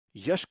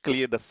Yash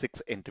cleared the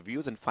 6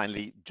 interviews and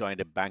finally joined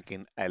a bank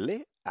in LA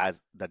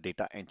as the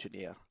data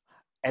engineer.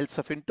 El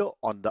Safinto,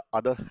 on the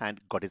other hand,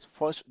 got his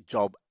first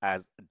job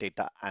as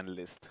data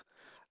analyst.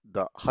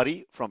 The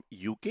Hari from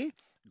UK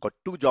got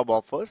 2 job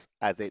offers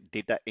as a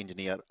data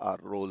engineer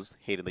roles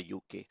here in the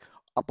UK.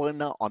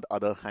 Aparna, on the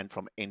other hand,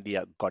 from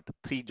India, got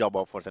 3 job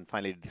offers and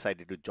finally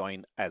decided to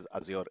join as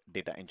Azure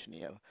data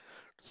engineer.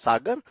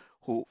 Sagar,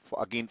 who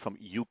again from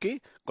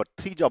UK, got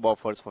 3 job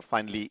offers for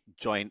finally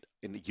joined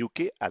in the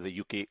UK as a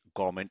UK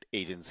government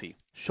agency.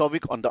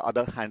 Shovik, on the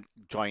other hand,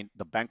 joined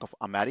the Bank of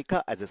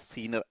America as a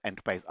senior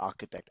enterprise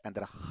architect. And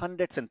there are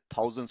hundreds and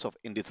thousands of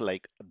Indians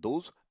like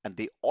those, and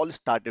they all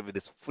started with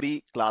this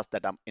free class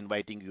that I'm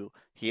inviting you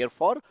here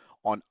for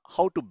on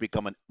how to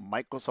become a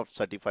Microsoft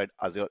certified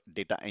Azure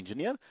data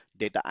engineer,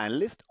 data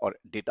analyst, or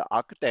data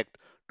architect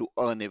to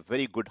earn a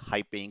very good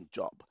high paying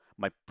job.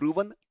 My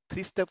proven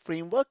 3-step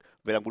framework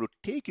where I'm going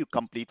to take you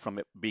complete from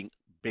being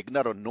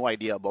beginner or no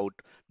idea about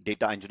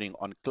data engineering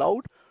on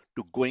cloud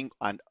to going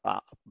and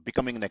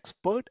becoming an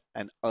expert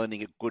and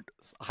earning a good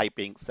high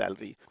paying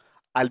salary.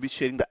 I'll be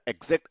sharing the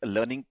exact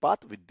learning path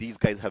which these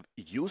guys have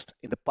used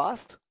in the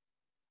past,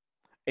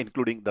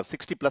 including the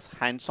 60 plus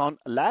hands-on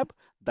lab,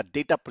 the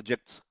data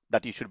projects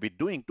that you should be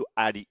doing to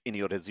add in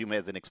your resume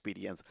as an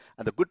experience.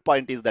 And the good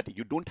point is that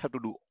you don't have to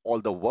do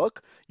all the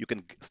work. You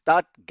can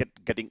start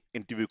getting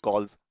interview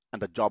calls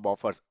and the job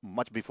offers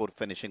much before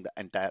finishing the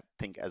entire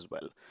thing as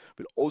well.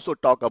 We'll also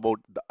talk about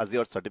the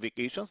Azure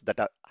certifications that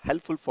are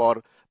helpful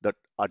for the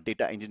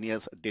data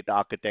engineers, data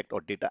architect,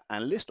 or data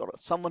analyst, or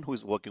someone who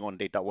is working on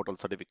data, what all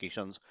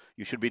certifications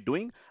you should be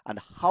doing, and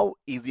how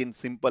easy and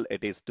simple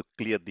it is to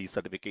clear these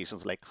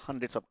certifications, like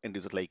hundreds of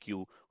individuals like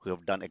you who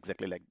have done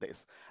exactly like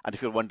this. And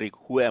if you're wondering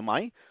who am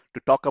I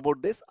to talk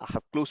about this, I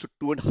have close to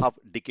 2.5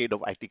 decades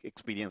of IT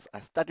experience.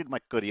 I started my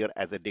career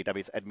as a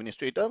database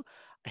administrator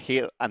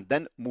here and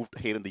then moved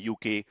here in the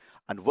UK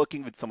and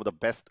working with some of the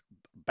best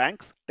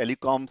banks,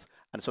 telecoms,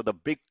 and so the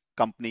big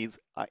companies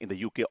in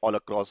the UK, all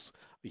across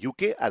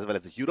UK as well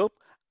as Europe,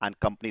 and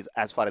companies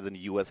as far as in the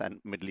US and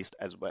Middle East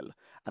as well.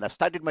 And I've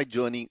started my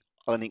journey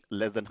earning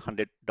less than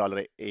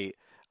 $100 a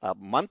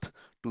month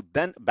to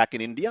then back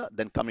in India,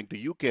 then coming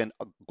to UK and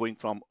going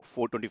from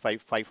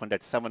 425,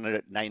 500,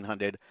 700,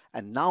 900,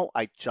 and now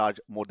I charge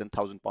more than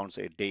 £1,000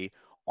 a day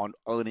on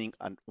earning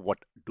and what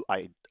do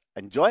I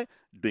enjoy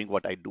doing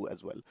what I do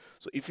as well.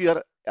 So if you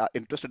are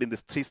interested in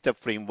this 3-step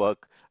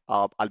framework,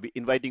 I'll be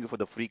inviting you for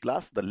the free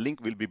class. The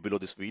link will be below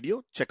this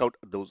video. Check out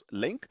those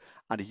link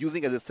and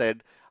using, as I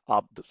said,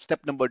 the step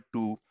number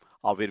 2,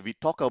 where we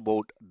talk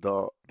about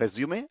the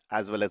resume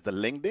as well as the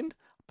LinkedIn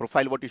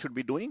profile, what you should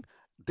be doing.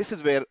 This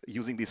is where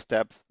using these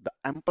steps, the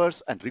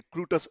employers and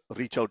recruiters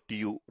reach out to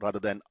you rather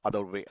than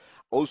other way.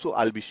 Also,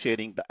 I'll be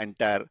sharing the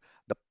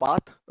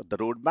path, the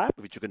roadmap,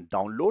 which you can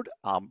download.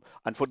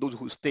 And for those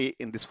who stay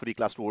in this free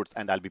class notes,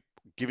 and I'll be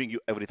giving you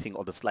everything,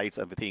 all the slides,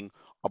 everything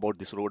about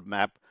this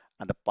roadmap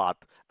and the path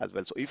as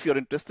well. So if you're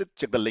interested,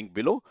 check the link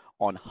below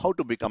on how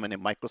to become a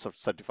Microsoft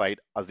certified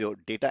Azure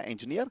data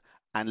engineer,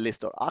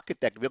 analyst, or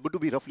architect. We're going to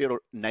be roughly a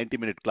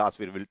 90-minute class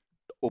where we'll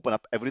open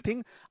up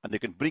everything and you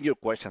can bring your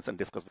questions and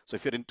discuss. So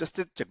if you're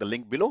interested, check the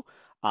link below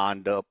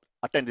and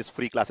attend this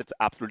free class. It's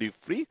absolutely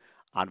free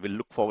and we'll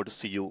look forward to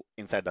see you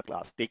inside the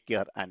class. Take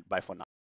care and bye for now.